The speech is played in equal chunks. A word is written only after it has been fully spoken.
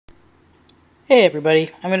Hey everybody,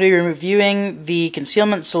 I'm going to be reviewing the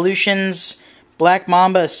Concealment Solutions Black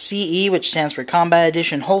Mamba CE, which stands for Combat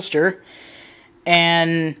Edition holster.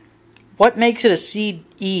 And what makes it a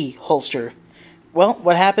CE holster? Well,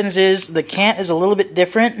 what happens is the cant is a little bit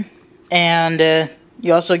different, and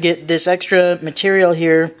you also get this extra material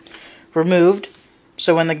here removed,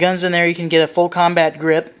 so when the gun's in there you can get a full combat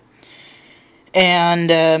grip.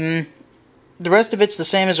 And the rest of it's the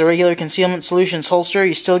same as a regular Concealment Solutions holster.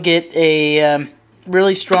 You still get a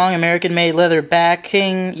really strong American-made leather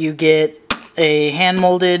backing. You get a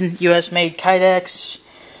hand-molded, US-made Kydex.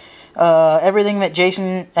 Everything that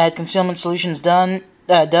Jason at Concealment Solutions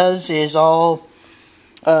does is all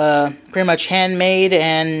pretty much handmade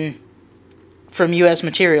and from US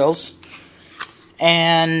materials.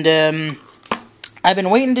 And I've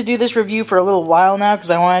been waiting to do this review for a little while now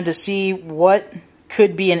because I wanted to see what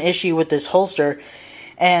could be an issue with this holster,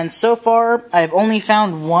 and so far I've only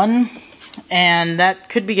found one, and that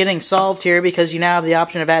could be getting solved here because you now have the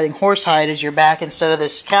option of adding horsehide as your back instead of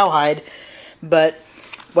this cowhide. But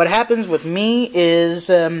what happens with me is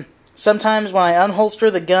sometimes when I unholster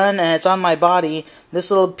the gun and it's on my body, this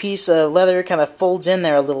little piece of leather kind of folds in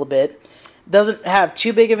there a little bit. Doesn't have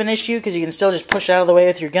too big of an issue because you can still just push it out of the way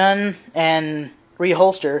with your gun and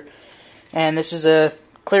reholster. And this is a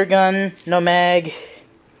clear gun, no mag,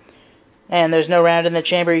 and there's no round in the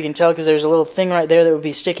chamber. You can tell because there's a little thing right there that would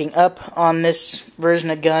be sticking up on this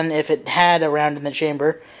version of gun if it had a round in the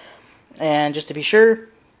chamber. And just to be sure,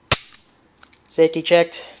 safety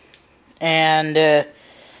checked, and that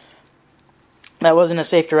wasn't a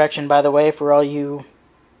safe direction, by the way, for all you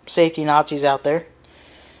safety Nazis out there.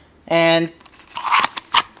 And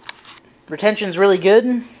retention's really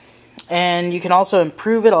good, and you can also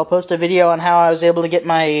improve it. I'll post a video on how I was able to get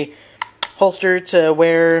my holster to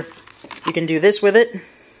where you can do this with it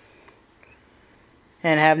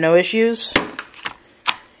and have no issues.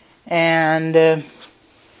 And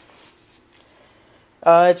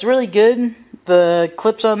it's really good. The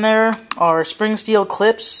clips on there are spring steel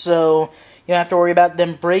clips, so you don't have to worry about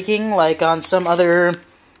them breaking like on some other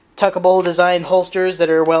tuckable designed holsters that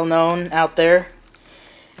are well known out there.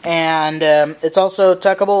 And it's also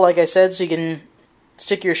tuckable, like I said, so you can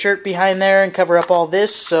stick your shirt behind there and cover up all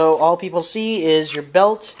this, so all people see is your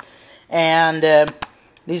belt and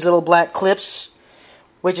these little black clips,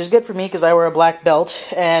 which is good for me because I wear a black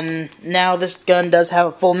belt. And now this gun does have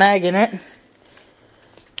a full mag in it,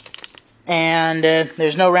 and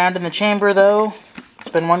there's no round in the chamber though. It's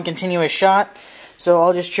been one continuous shot, so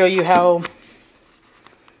I'll just show you how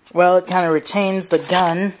well it kind of retains the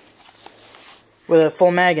gun with a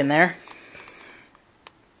full mag in there.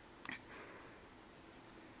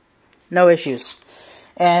 No issues.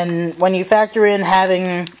 And when you factor in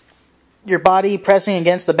having your body pressing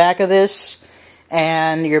against the back of this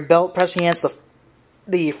and your belt pressing against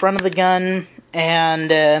the front of the gun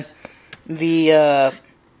and the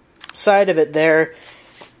side of it there,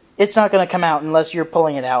 it's not going to come out unless you're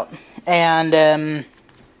pulling it out. And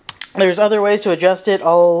there's other ways to adjust it.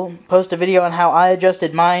 I'll post a video on how I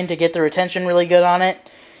adjusted mine to get the retention really good on it.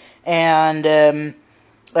 And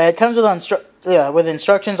it comes with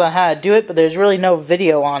instructions on how to do it, but there's really no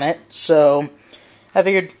video on it. So I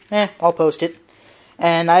figured, I'll post it.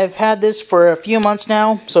 And I've had this for a few months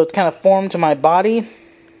now, so it's kind of formed to my body.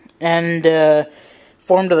 And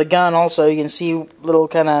formed to the gun also. You can see little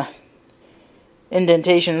kind of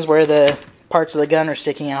indentations where the parts of the gun are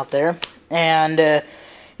sticking out there. And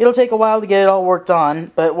it'll take a while to get it all worked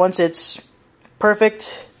on, but once it's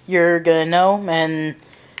perfect, you're gonna know, and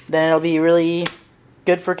then it'll be really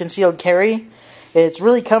good for concealed carry. It's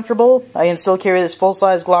really comfortable. I can still carry this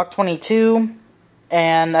full-size Glock 22,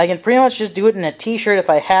 and I can pretty much just do it in a t-shirt if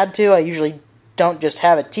I had to. I usually don't just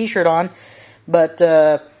have a t-shirt on, but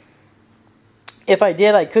if I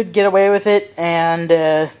did, I could get away with it, and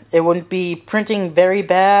it wouldn't be printing very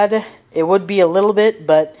bad. It would be a little bit,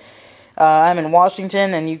 but I'm in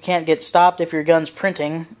Washington, and you can't get stopped if your gun's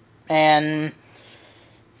printing, and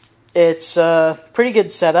it's a pretty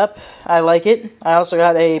good setup. I like it. I also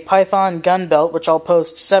got a Python gun belt, which I'll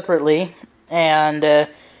post separately, and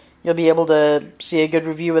you'll be able to see a good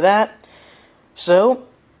review of that. So,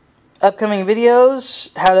 upcoming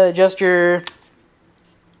videos, how to adjust your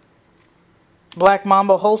Black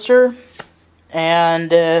Mamba holster,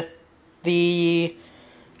 and the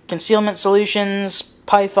Concealment Solutions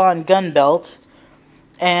Python gun belt.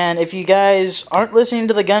 And if you guys aren't listening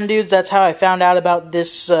to the Gun Dudes, that's how I found out about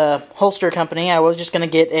this holster company. I was just going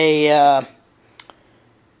to get a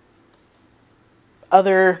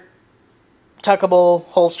other tuckable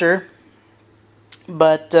holster,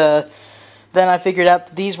 but then I figured out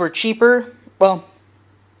that these were cheaper. Well,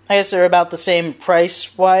 I guess they're about the same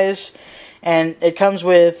price-wise. And it comes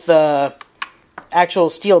with actual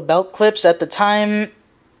steel belt clips. At the time,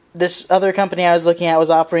 this other company I was looking at was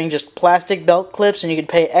offering just plastic belt clips, and you could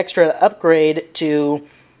pay extra to upgrade to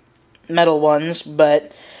metal ones.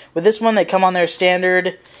 But with this one, they come on their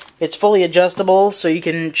standard. It's fully adjustable, so you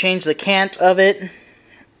can change the cant of it.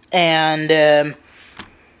 And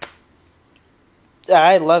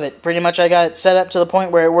I love it. Pretty much I got it set up to the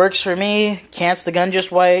point where it works for me. Cants the gun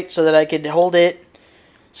just right so that I could hold it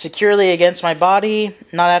securely against my body,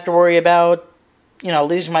 not have to worry about,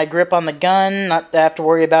 losing my grip on the gun, not have to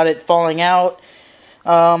worry about it falling out.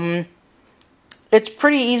 It's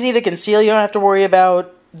pretty easy to conceal. You don't have to worry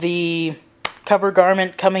about the cover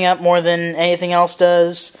garment coming up more than anything else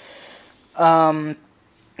does. So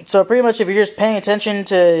pretty much if you're just paying attention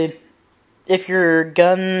to if your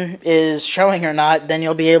gun is showing or not, then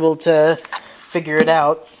you'll be able to figure it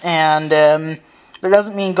out. And that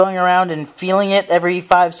doesn't mean going around and feeling it every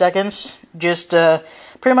 5 seconds. Just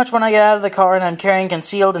pretty much when I get out of the car and I'm carrying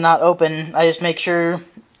concealed and not open, I just make sure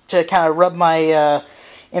to kind of rub my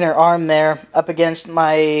inner arm there up against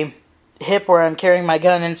my hip where I'm carrying my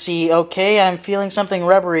gun and see, okay, I'm feeling something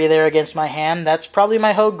rubbery there against my hand. That's probably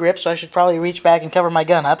my hoe grip, so I should probably reach back and cover my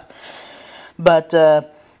gun up. But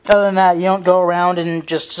other than that, you don't go around and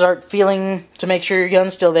just start feeling to make sure your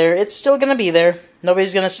gun's still there. It's still going to be there.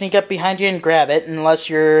 Nobody's going to sneak up behind you and grab it unless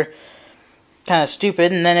you're kind of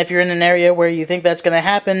stupid. And then if you're in an area where you think that's going to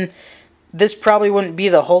happen, this probably wouldn't be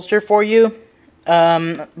the holster for you.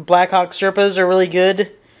 Blackhawk Serpas are really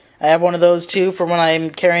good. I have one of those too for when I'm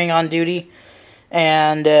carrying on duty.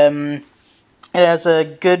 And it has a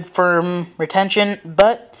good firm retention.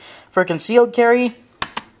 But for concealed carry,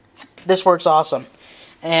 this works awesome.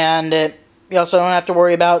 And you also don't have to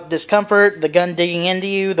worry about discomfort, the gun digging into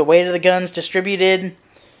you, the weight of the gun's distributed.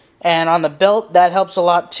 And on the belt, that helps a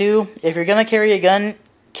lot too. If you're going to carry a gun,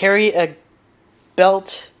 carry a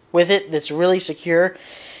belt with it that's really secure.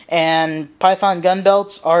 And Python gun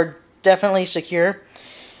belts are definitely secure.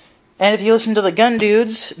 And if you listen to the gun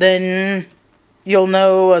dudes, then you'll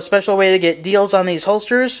know a special way to get deals on these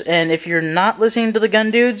holsters. And if you're not listening to the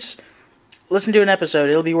gun dudes, listen to an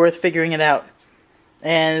episode. It'll be worth figuring it out.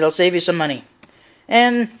 And it'll save you some money.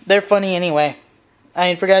 And they're funny anyway. I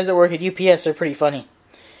mean, for guys that work at UPS, they're pretty funny.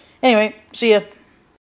 Anyway, see ya.